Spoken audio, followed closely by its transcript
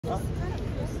Good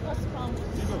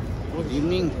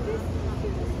evening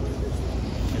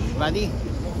everybody.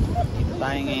 Dito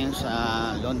tayo ngayon sa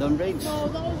London Bridge.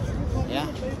 Yeah.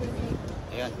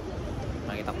 Ayan.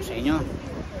 Pakita ko sa inyo.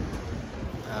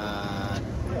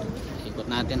 Ikot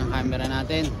natin ang camera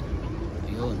natin.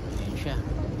 Ayun. Ayun siya.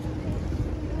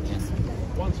 Ayan.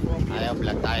 Ayaw,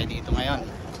 vlog tayo dito ngayon.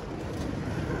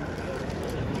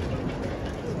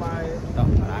 Ito,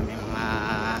 maraming mga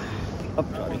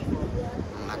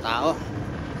mga tao.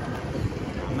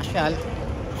 Masyal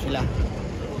sila.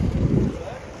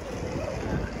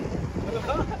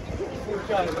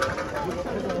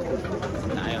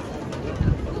 Tayo.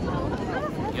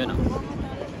 Yun o.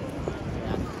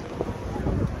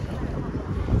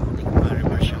 Hindi ko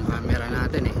ma-reverse yung camera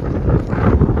natin eh.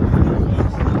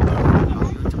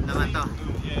 YouTube naman to.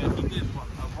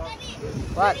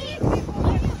 What?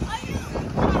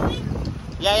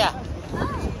 Yeah.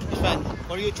 This one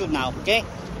for YouTube now, okay?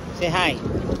 Say hi.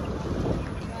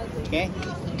 Okay?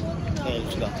 Okay,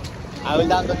 let's go. I will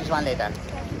download this one later.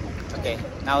 Okay,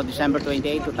 now December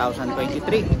 28,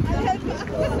 2023.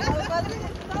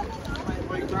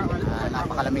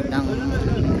 Napakalamig ng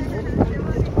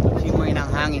simoy ng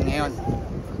hangin ngayon.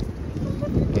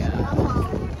 Kaya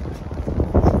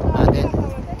natin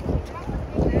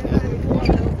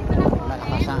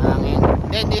malakas ang hangin.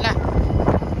 Hindi na.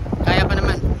 Kaya pa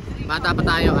naman. Bata pa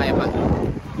tayo, kaya pa.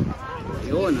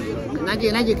 Yun. Naji,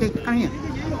 come here.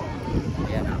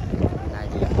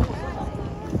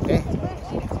 Okay.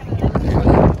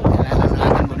 Kailangan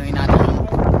natin bunuin natin yung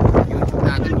YouTube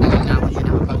natin. Tagal na ako din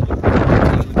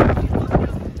nakapag-YouTube.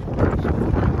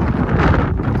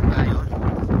 Tayo.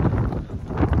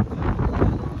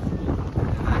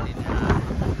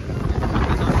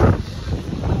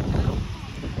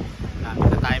 Namin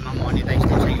na tayo ma-monetize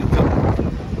din sa YouTube.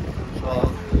 So,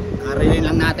 karilin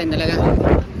lang natin talaga.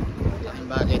 Laking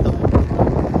bagay ito.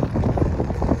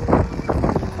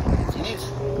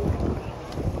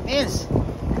 Nils,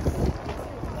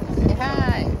 say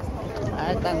hi.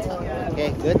 Alright, thanks.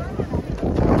 Okay, good.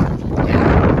 Yan.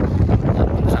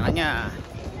 Sa kanya,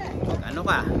 ano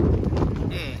ka?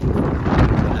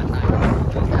 Wala tayo.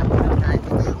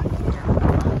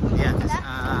 Yeah,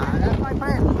 that's my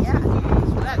friend. Yeah,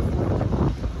 good.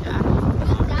 Yeah.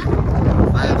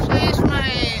 Well, she's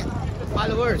my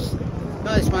followers.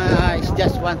 No, it's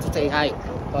just want to say hi.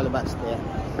 All of us there.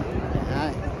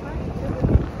 Hi.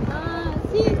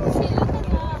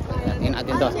 Tingnan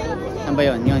natin to. Saan ba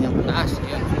yun? Yun, yung taas.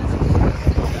 Yun.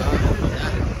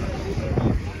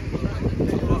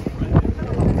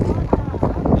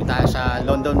 Dito tayo sa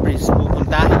London Bridge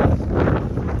pupunta.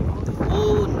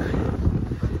 Doon.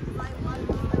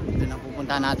 Doon ang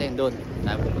pupunta natin. Doon.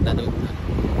 Tayo pupunta doon.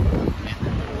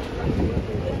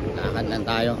 Lakad lang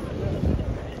tayo.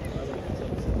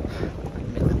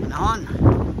 May panahon.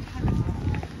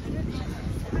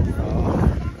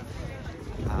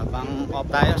 Off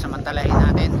tayo, samantalahin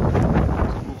natin.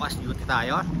 Bukas duty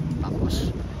tayo. Tapos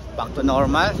back to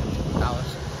normal.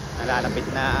 Tapos nalalapit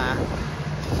na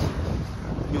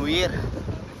New Year.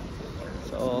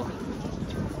 So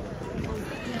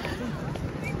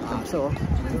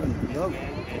yun.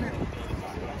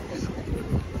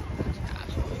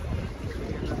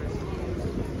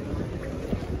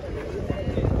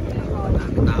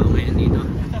 Tao ngayon dito.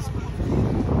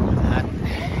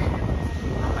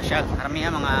 At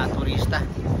karamihan mga turista.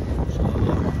 So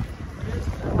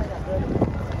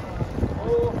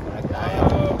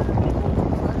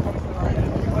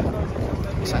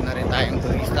isa na rin tayong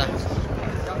turista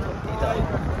dito.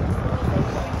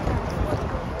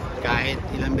 Kahit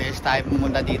ilang beses tayo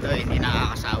pumunta dito, hindi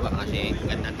nakakasawa kasi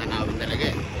gandang tanawin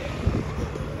talaga eh.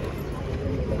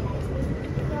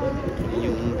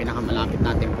 Yung pinakamalapit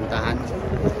natin puntahan.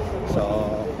 So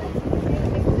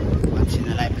once in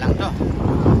a life lang to.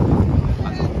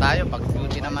 Pag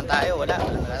duty naman tayo, wala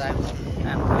tayo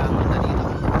punta dito.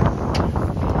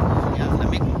 Yan,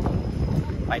 lamig.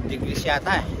 5 degrees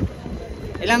yata eh.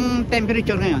 Ilang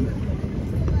temperature ngayon?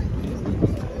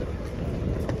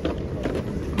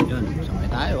 Yun, sabay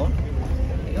tayo.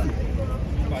 Yun.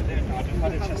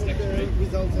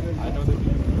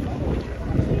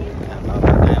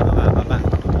 Baba.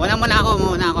 Muna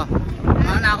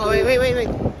ako.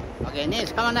 Wait. Okay,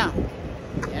 Nils, come on now.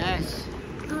 Yes.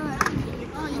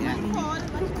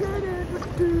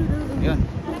 Yun.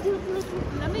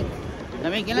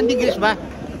 Lamig. Ilang degrees ba?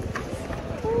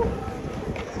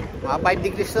 Mga 5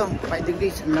 degrees to. 5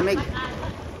 degrees. Lamig.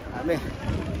 Sabi.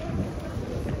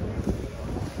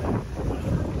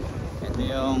 Ito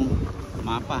yung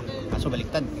mapa. Kaso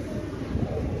baliktad.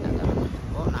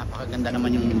 Oh, napakaganda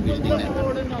naman yung building na ito.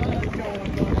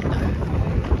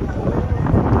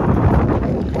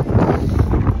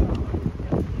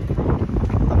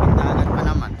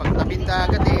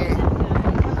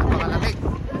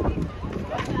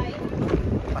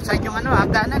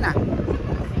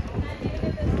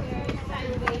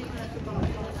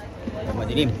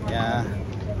 Dilim. Kaya,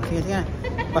 sige na.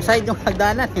 Paside yung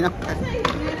hagdanan, you know?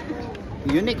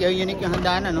 Unique yung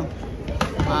hagdanan, no?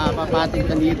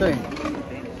 Papatid ka dito eh.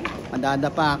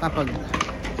 Madadapa ka pag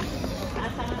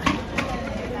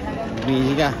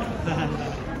busy ka.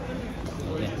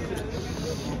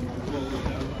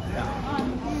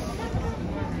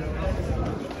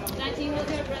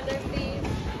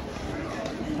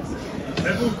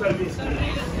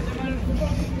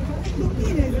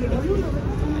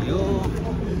 Ayun.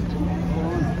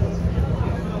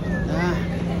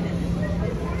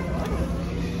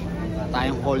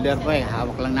 Tayong holder pa eh.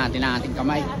 Hawak lang natin ang ating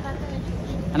kamay.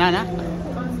 Ano na?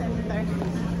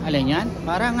 Alin yan?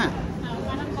 Parang nga.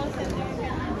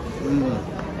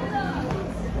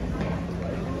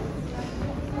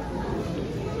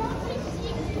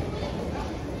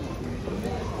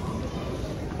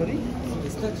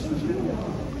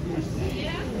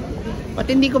 Ba't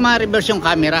hindi ko ma-reverse yung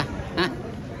camera? Ha?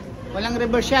 Walang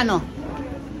reverse yan, no?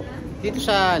 Dito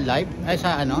sa live? Ay,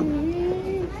 sa ano?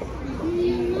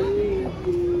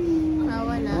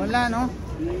 Wala, no?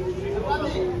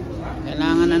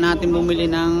 Kailangan na natin bumili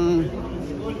ng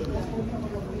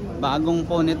bagong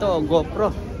phone ito, GoPro.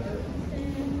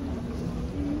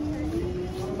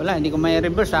 Wala, hindi ko may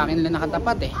reverse. Sa akin lang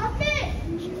nakatapat eh.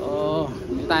 So,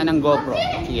 hindi tayo ng GoPro.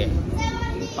 Sige.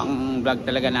 Pang vlog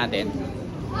talaga natin.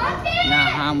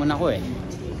 Nahamon ako eh.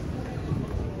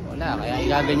 Wala, kaya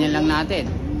igaganyan lang natin.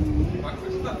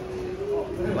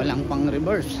 Walang pang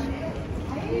reverse.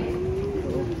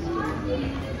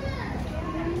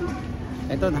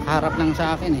 Ito nakaharap lang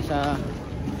sa akin eh, sa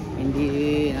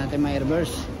hindi natin may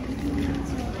reverse.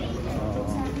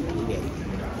 Sige.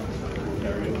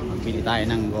 Bili tayo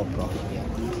ng GoPro.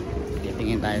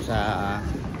 Titingin tayo sa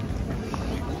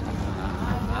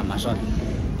Amazon.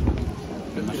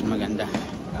 Mas maganda.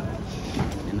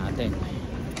 Yan natin.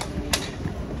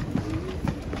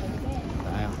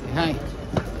 Tayo. Hi.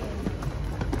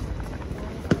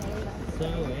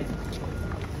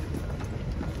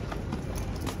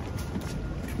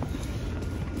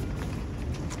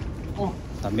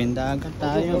 Tabing dagat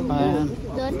tayo.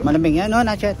 Malamig yan, no?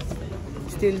 Not yet.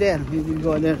 Still there. We will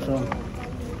go there. So,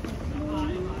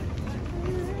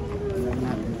 alam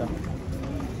natin ito.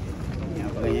 Yan,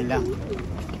 ganyan lang.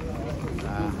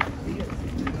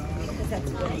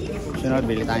 Sunod,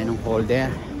 bili tayo ng folder.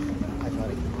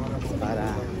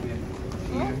 Para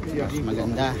mas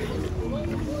maganda.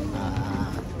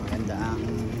 Maganda ang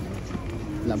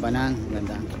labanan.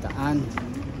 Maganda ang kitaan.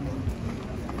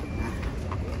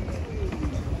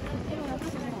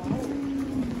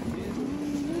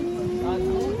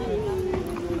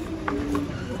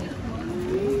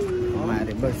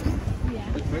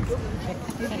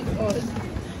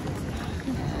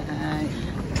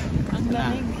 Ang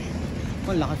lamig.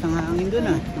 Oh, lakas ng hangin dun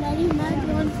ah. Daddy, now you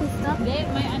want to stop?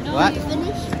 What?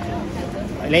 Finish?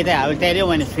 Later, I will tell you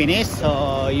when it's finished.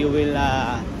 So you will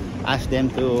ask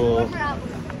them to.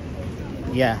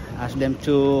 Yeah, ask them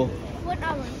to. 1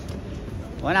 hour.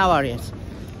 1 hour, yes.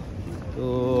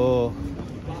 To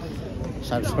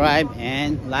subscribe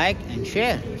and like and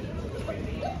share.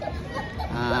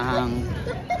 Ang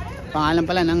pangalan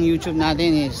pala ng YouTube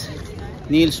natin is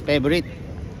Neil's Favorite.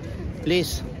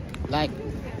 Please like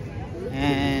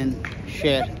and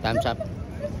share, thumbs up.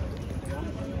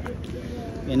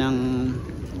 Yan ang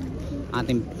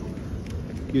ating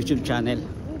YouTube channel.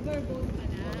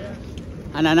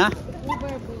 Ano na?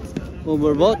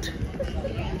 Uberboat.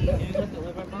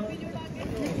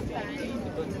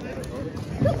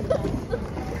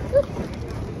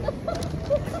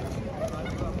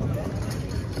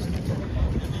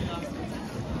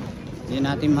 Hindi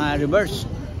natin ma-reverse.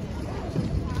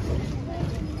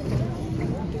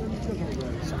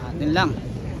 Sa atin lang.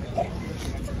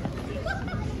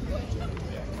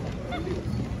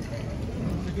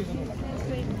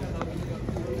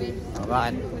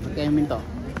 Bakit? Ba't kayo minto?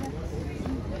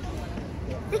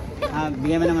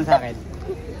 Bigyan mo naman sa akin.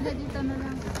 Dito na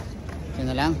lang. Ito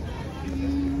na lang?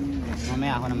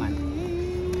 Mamaya ako naman.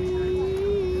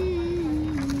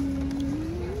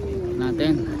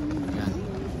 Natin. Yan.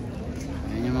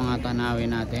 Ayan yung mga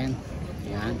tanawin natin.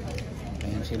 Yan.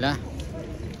 Ayan sila.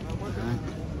 Yan.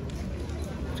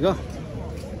 Let's go.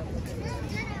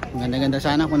 Ganda-ganda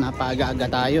sana kung napaaga-aga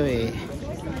tayo eh.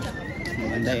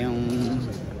 Maganda yung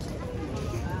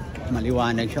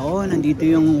maliwanag siya. Oh, nandito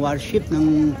yung warship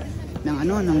ng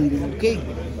UK.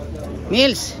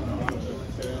 Nils.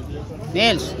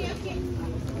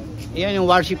 Iyon yung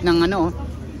warship ng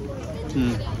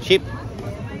ship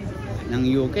ng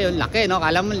UK. Laki, no?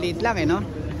 Kala mo liit lang eh, no?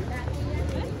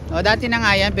 O, dati na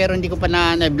nga yan pero hindi ko pa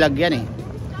na-vlog yan eh.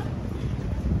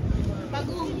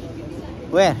 Bagong.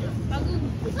 Where? Bagong.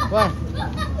 What?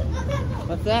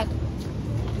 What's that?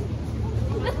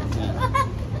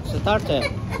 It's a turtle.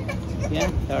 Yeah,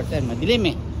 turtle. Madilim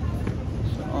eh.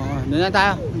 So, doon na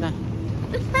tayo.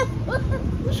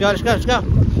 Let's go, let's go, let's go.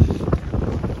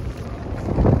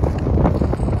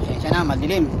 Pasensya na,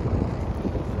 madilim.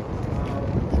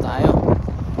 Tayo.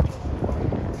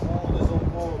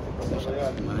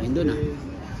 Kumain doon ah.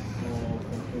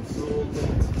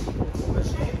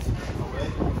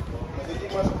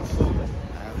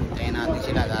 Hintayin natin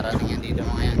sila, darating yan dito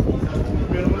mga yan.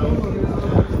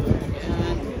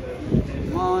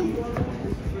 Come on.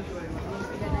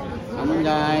 Come on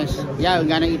guys. Yeah, we're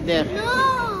gonna eat there.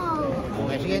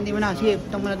 Okay, sige, hindi mo na. Sige,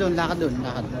 putang mo na doon. Lakad doon,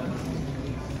 lakad.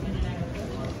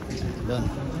 Doon.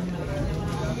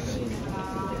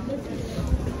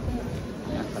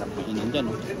 Ayan, parang pikinan dyan.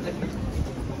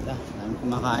 Dami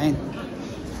kumakain.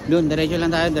 Doon, diretso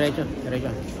lang tayo, diretso. Diretso.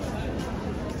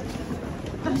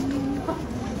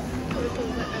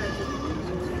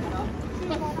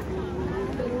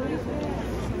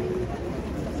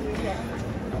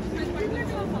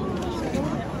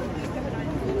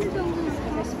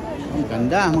 Ang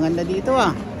ganda, maganda dito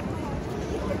ah.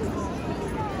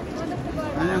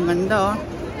 Ano, ang ganda oh.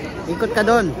 Ikot ka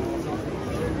doon.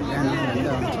 Ayan, ang ganda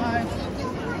oh.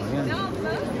 Ayan.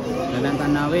 Gandang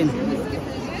tanawin.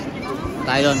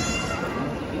 Tayo doon.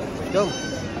 Go.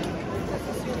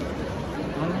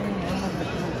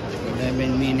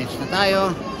 11 minutes na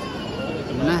tayo.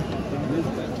 Ito na.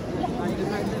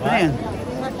 Ano yan?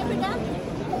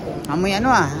 Amoy ano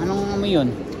ah? Anong amoy yun?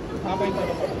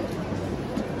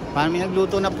 Parang may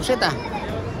nagluto na puset ah.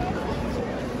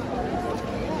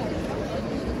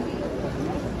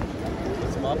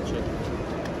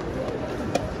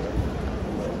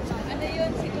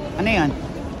 Ano yan?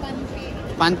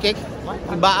 Pancake?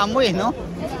 Iba amoy eh, no?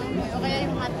 O kaya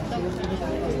yung hotdog.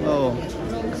 Oo.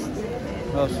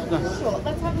 Roast na.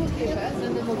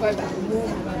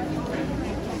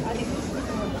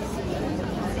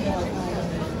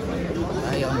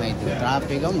 Ayaw, may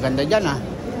traffic. Ang ganda dyan ah.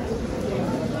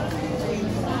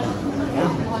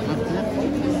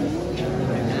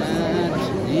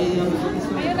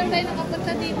 Ngayon lang tayo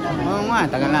nakapunta dito. Oo nga,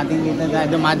 tagal natin dito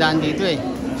dumadaan dito eh.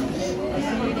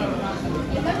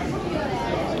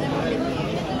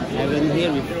 I've been here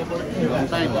before, long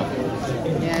time.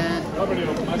 Yeah.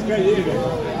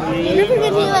 You never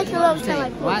did me like a love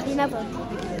like What? You never.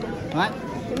 What?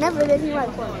 You never did me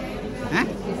like one. Huh?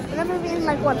 You never been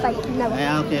like one like you never.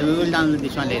 Yeah, okay, we will download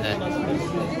this one later.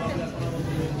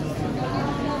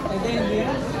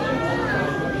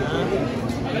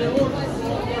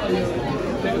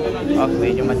 Oh,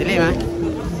 medyo madilim ha.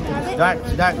 Dark,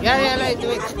 dark. Yeah, wait,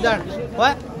 it's dark.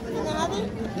 What?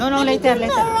 No, later.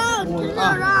 Oh,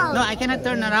 no, I cannot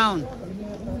turn around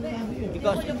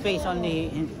because you face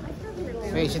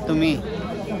it to me.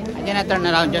 I cannot turn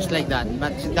around just like that.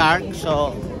 But it's dark,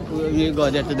 so we'll go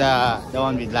there to the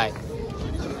one with light.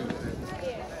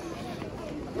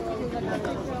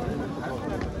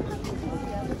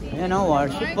 You know,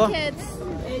 worship po.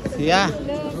 Yeah.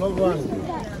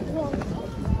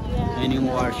 Yan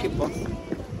yung worship po.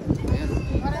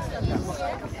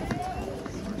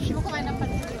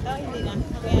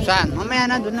 Saan? Mamaya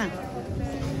na, doon na.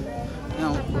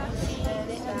 No.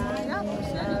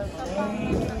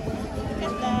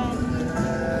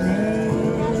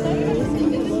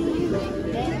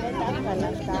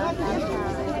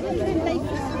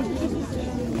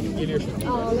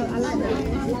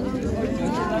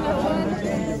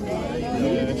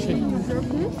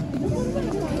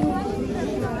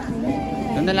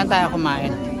 Doon na lang tayo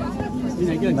kumain.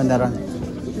 Banda ron.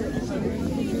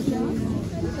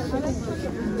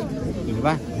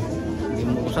 Diba? Hindi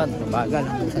mo usad. Bagal.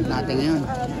 Ang usad natin ngayon.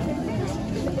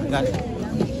 Bagal.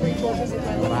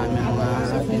 Marami ang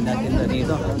mga tinda-tinda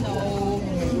dito.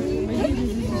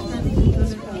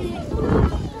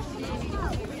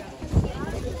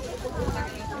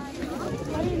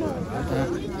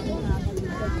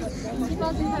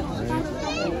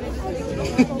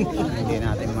 Hindi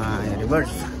natin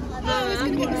ma-reverse.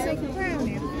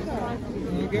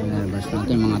 Reverse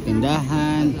natin mga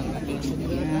tindahan.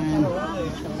 Ayan.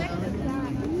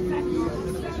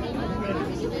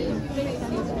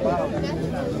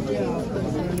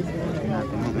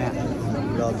 Natin mamaya.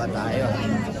 Loba tayo.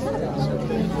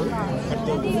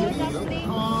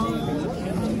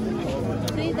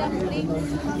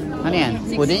 Ano yan?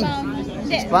 Pudding?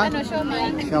 Spot?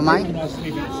 Siomay?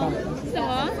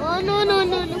 Oh no.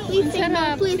 Please say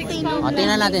no. Please say no. O,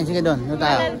 tingnan natin. Sige doon. Doon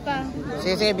tayo.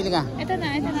 Sige, bili ka. Ito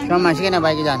na. Siomay. Sige na,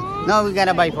 buy ka dyan. No, we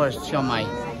gotta buy first. Siomay.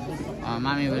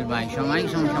 Mommy will buy siomai.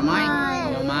 Siomai.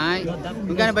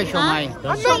 Magkano ba siomai?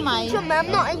 Siomai. I'm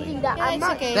not eating that. I'm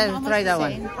not. Okay. Let's try that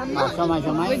one. Siomai.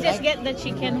 We just get the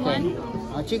chicken one.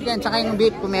 Chicken, tsaka yung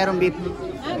beef, kung merong beef.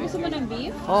 Gusto mo ng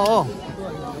beef? Oo.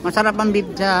 Masarap ang beef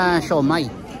sa siomai.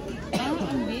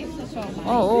 Ang beef sa siomai?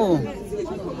 Oo.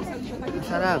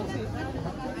 Masarap.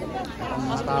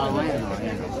 Mga tao ngayon.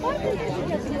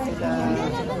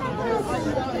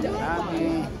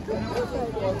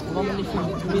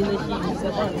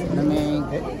 Lamig.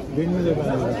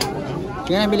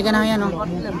 Sige na, bili ka na yan, oh.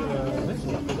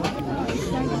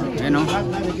 Ayan, oh.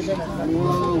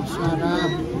 Wow, sarap.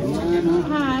 Ayan, oh.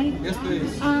 Hi.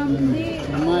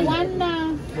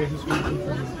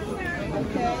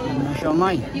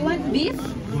 Siomai. You want beef?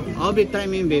 Oh, beef, try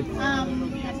mo yung beef. 3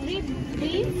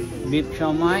 beef Beef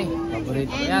siomai.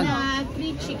 Paborito ko yan. and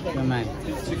 3 chicken. Siomai.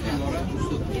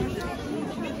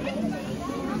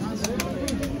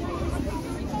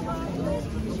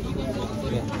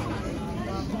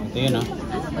 Ito yun, oh.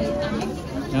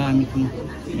 Yan, meat mo.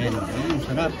 Yan, oh. Yan,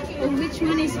 sarap. Which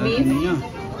one is Sarap beef? ninyo.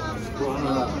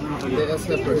 Okay.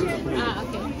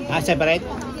 Separate?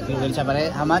 You will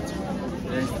separate? How much?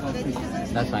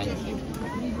 That's fine.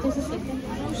 This is it.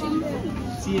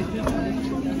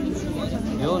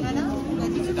 Yun.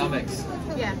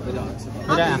 Yeah.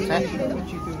 Wala, access?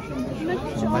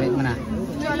 Separate mo na.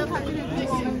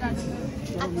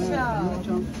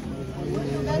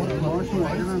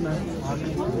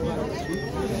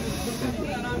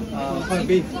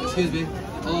 Beef, excuse me.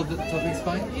 All of the toppings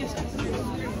fine?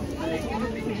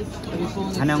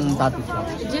 Anong topic mo?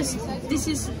 Just, this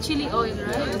is chili oil,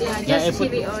 right? Yeah, Just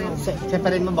chili oil.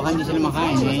 separate mo, baka hindi sila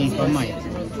makain. May siomai.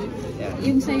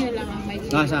 Yung sa'yo lang ang may chili.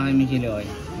 Sa akin may chili oil.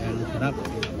 Yan, sarap.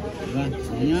 Diba?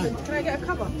 Ano nyo? Can I get a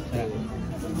cover? Sarap.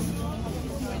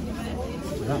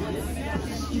 Sarap.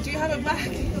 Do you have a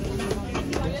bag?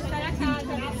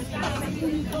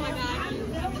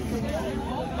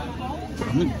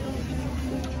 Lamig.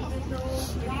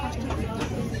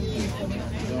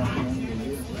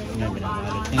 Yan,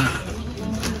 binabalik niya.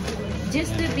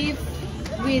 Just the beef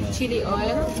with chili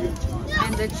oil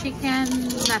and the chicken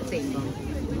nothing.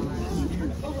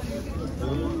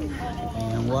 Ayan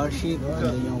yung warship.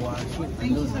 Andun yung warship.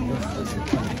 Andun.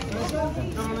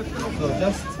 So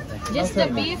Just the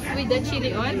beef with the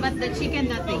chili oil, but the chicken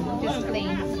nothing, just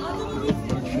plain.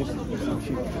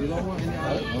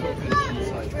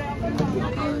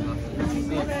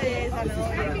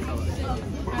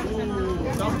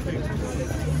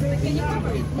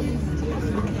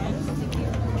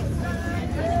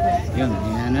 Yun,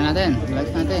 yan na natin. Relax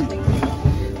natin.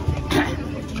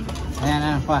 Ayan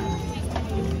na pa.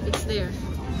 It's there.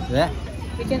 Diba?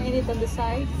 We can eat it on the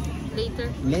side later.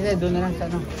 Later, doon na lang sa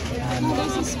ano.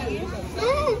 There's a spoon.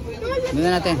 Doon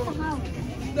na natin.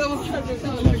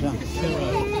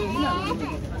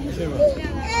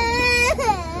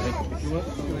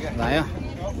 Tayo.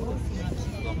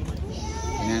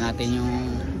 Tingnan natin yung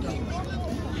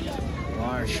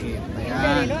warship.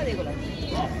 Ayan.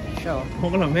 Siya, oh.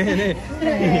 Ayan.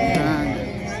 Ayan.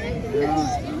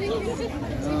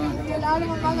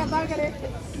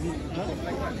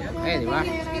 Okay, di ba?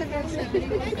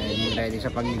 Ready sa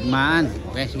pagigmaan.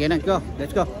 Okay, sige na, go.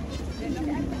 Let's go.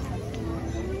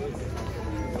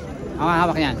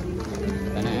 Hawak yan.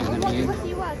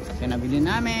 Ito nabili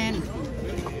namin.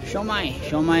 Siomai.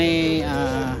 Siomai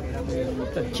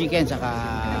chicken saka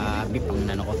beef ang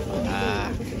nano ko.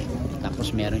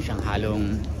 Tapos meron siyang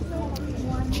halong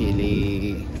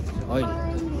chili oil.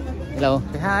 Hello.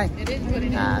 Say hi.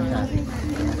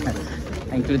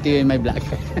 I include you in my vlog.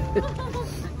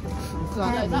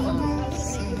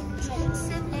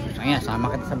 Kaya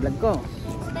sama kita sa vlog ko.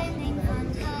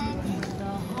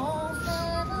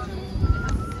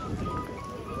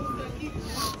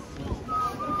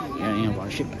 Yan yung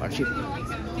warship.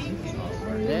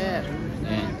 Over there.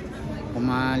 Yan. Kung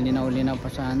malinaw-linaw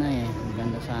pa sana eh.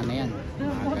 Maganda sana yan.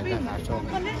 Kaso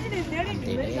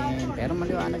antilayin. Pero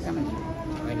maliwanag naman.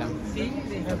 Okay lang.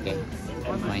 Okay.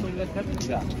 Fine.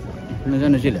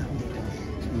 Ano sila?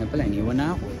 Ano pala, iniwan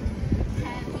na ako.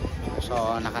 So,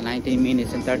 naka 19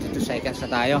 minutes and 32 seconds na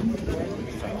tayo.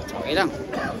 So, okay lang.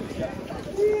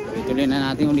 Tuloy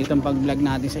na natin ulit ang pag-vlog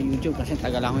natin sa YouTube kasi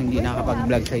tagal ako hindi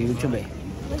nakapag-vlog sa YouTube eh.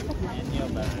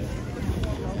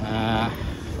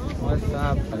 What's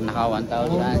up? Pag naka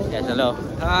 1,000, yes, hello.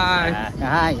 hi.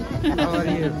 Hi. How are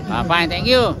you? Fine, thank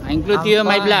you. I include you in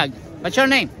my fine. vlog. What's your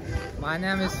name? My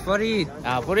name is Farid.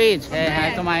 Farid. Say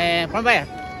hi to my from where?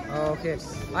 Okay.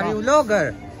 Are you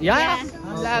vlogger? Yeah,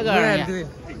 vlogger. Where Yeah. do you?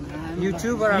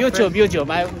 YouTube or YouTube.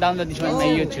 I download this one on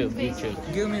my YouTube.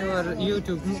 Give me your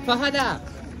YouTube. Fahada.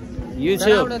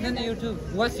 YouTube. YouTube.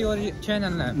 What's your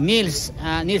channel name? Neil's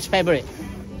favorite.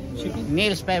 Chicken?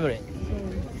 Neil's favorite.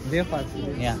 Breakfast.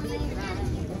 Yeah.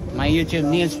 My YouTube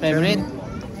Neil's favorite.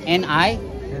 NIELS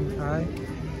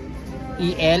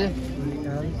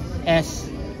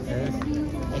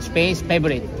space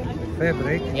favorite.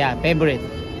 Favorite. Yeah, favorite.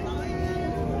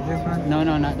 This one. No,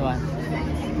 not the one.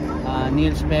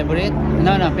 Neil's favorite.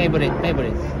 No,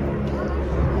 favorite.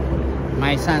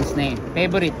 My son's name.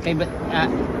 Favorite.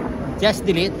 Just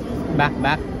delete. Back.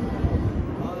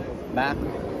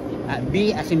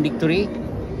 B as in victory.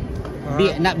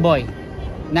 B, not boy.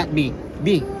 Not B.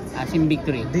 B as in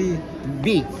victory. D.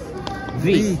 B.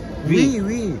 V.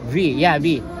 Yeah,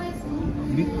 V.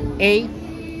 A.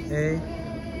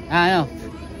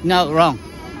 No, wrong.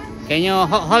 Can you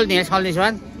hold this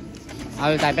one? I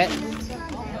will type it.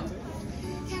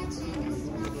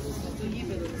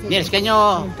 Yes, can you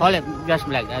hold it just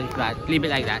like that? Leave it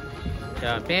like that.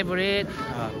 So favorite,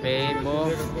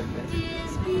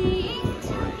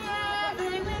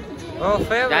 Oh,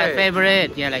 favorite. that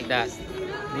favorite, yeah, like that.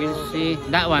 You see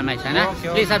that one, my son. Huh? Okay,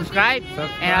 Please subscribe,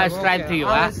 and I'll subscribe to you. I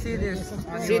Huh? will see this.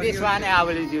 See this one, and I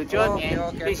will YouTube, Okay, and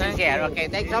okay, please thank share. you. Okay,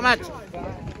 thanks so much.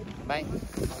 Bye.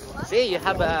 See, you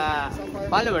have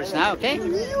followers now. Okay.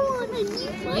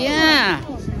 Yeah.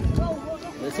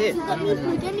 That's it.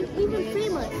 We're getting even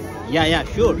famous. Yeah,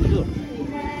 sure.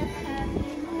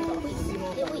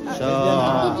 So.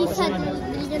 Did you said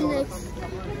they're gonna?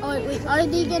 Oh wait, are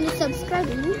they gonna subscribe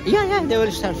to you? Yeah, they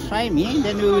will subscribe me.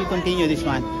 Then we will continue this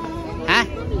one. Ha?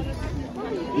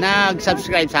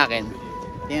 Nag-subscribe sa akin.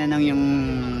 Tinanong yung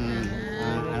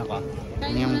ano ko,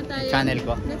 yung channel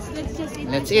ko. Let's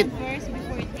Let's eat. eat first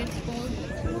before it gets cold.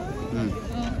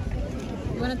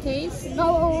 You wanna taste?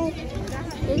 No.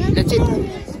 Let's eat.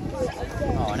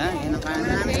 Oo na, yun ang kanan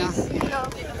namin. No?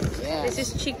 Yeah. This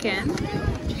is chicken.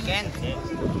 Chicken.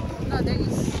 No, there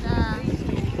is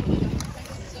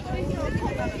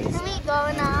Let me go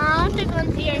now. I want to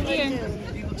continue. here.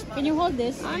 Can you hold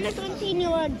this? I want to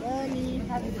continue our journey.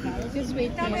 Just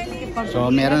wait here. So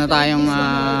meron na tayong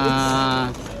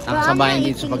nakasabayan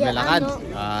dito sa paglalakad.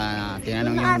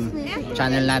 Tinanong yung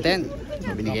channel natin.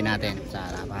 So binigay natin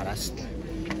para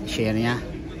share niya.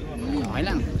 Okay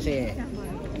lang kasi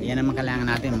yan naman kailangan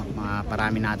natin,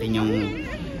 maparami natin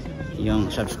yung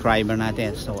subscriber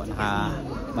natin. So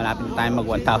malapit na tayo mag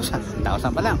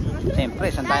 1,000 pa lang.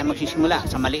 Siyempre, saan tayo magsisimula?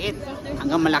 Sa maliit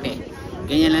hanggang malaki.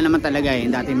 Ganyan lang naman talaga eh.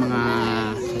 Dati mga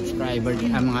subscriber,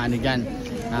 mga ano dyan,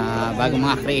 bago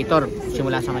mga creator,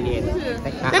 simula sa maliit.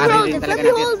 Kakarilin talaga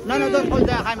natin. No, don't hold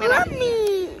the camera.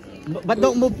 But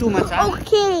don't move too much, ha?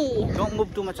 Okay. Don't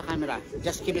move too much sa camera.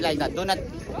 Just keep it like that. Do not.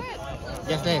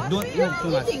 Just like, don't move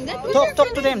too much.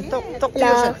 Talk to them. Talk to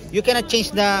yourself. You cannot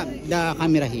change the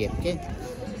camera here, okay?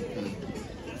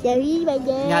 Yeah,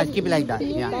 keep it like that.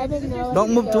 Yeah.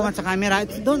 Don't move too much sa camera.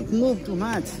 Don't move too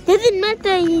much. Doesn't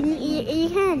matter. You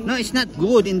can. No, it's not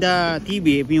good in the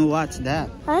TV if you watch that.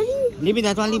 How do you? Leave it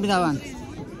that one. Hey,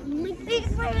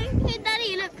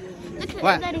 Daddy, look. Look at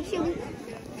What? Daddy. Show me.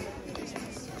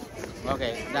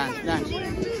 Okay, dance.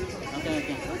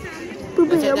 Okay.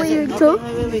 Poopy, That's it. wait.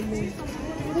 Wait.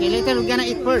 Okay, later we're gonna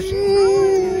eat first.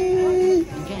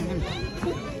 Okay.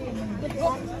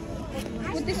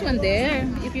 Put this one there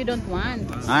if you don't want.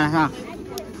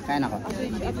 Kain ako.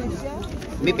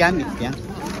 Beef yan.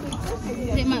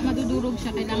 Hindi, madudurog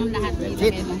siya. Kailangan lahat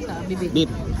ilagay mo sa bibig. Beef.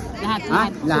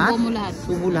 Lahat. Lahat? Subo mo lahat.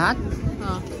 Subo lahat?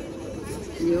 Oh.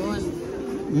 Yun.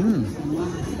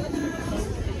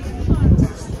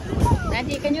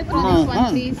 Daddy, can you throw this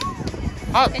one, please?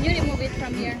 Can you remove it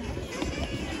from here?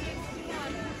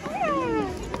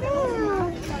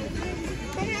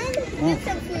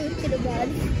 Some food to the bed.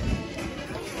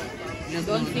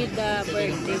 Don't feed the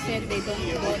bird. They said they don't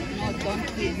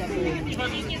feed the bird.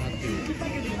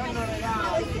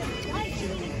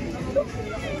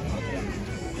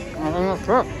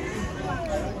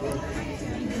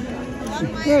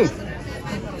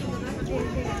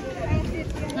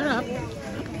 Harap.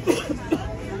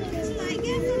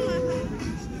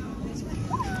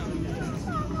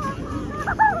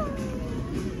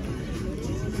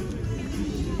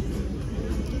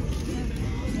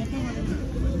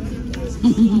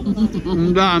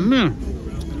 Ang dami.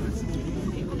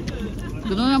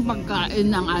 Ganun ang pagkain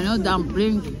ng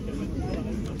dumpling.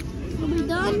 Are we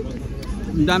done?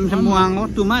 Ang dami sa mukha ko.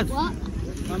 Too much. What?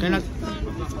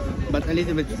 But a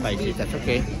little bit spicy. That's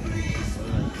okay.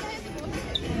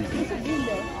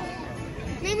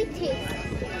 Let me taste.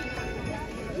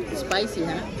 Spicy,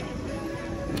 ha?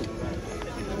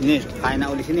 Nils, kain na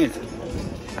uli si Nils.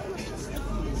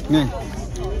 Yan.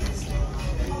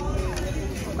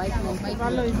 Bite mo.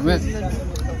 Wait.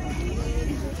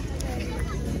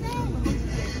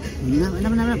 No.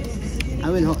 I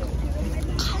will hook.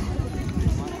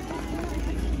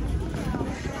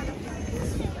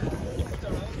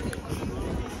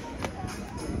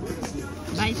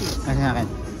 Bite it. Kasi akin.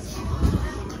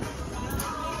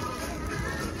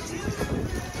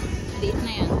 Liit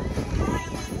na yan.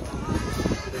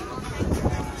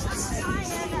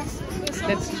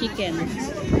 That's chicken.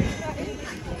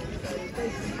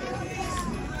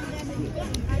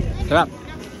 Sarap.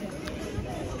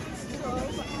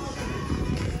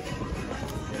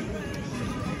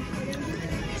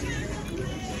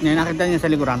 Yan, nakita niyo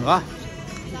sa likuran ko.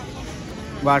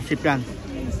 Warship yan.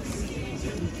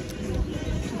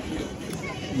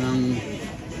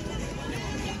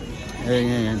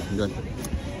 Yan. Doon.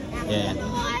 Yan.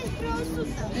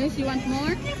 Yes, you want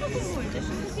more?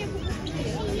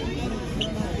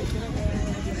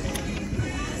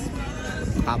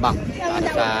 Tabang. Para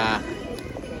sa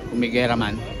kumigera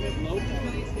man.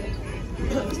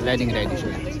 Ready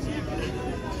sila.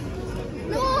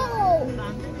 No!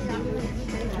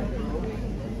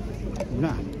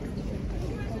 Wala.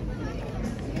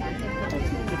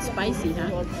 It's spicy,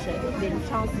 huh?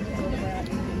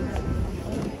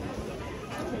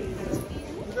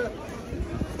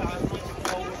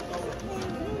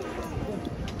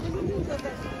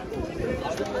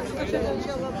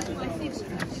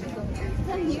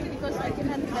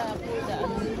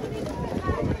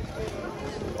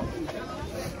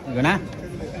 Ito na.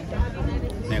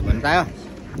 Meron tayo.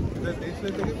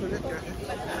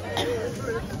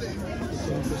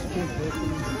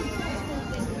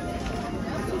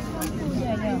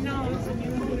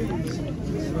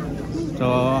 So,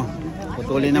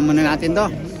 putulin na muna natin to.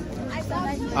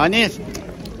 Honest.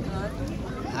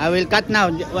 I will cut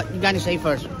now. What you gonna say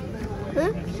first?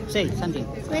 Huh? Say something.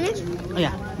 Finish? Oh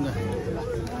yeah. Go.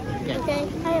 Okay. Okay.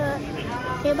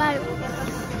 Okay, bye.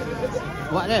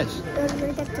 What else? Don't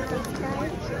forget to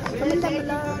subscribe. Comment down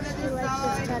below if you like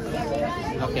this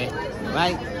channel. Okay.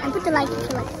 Bye. And put the like if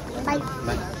you like. Bye.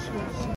 Bye.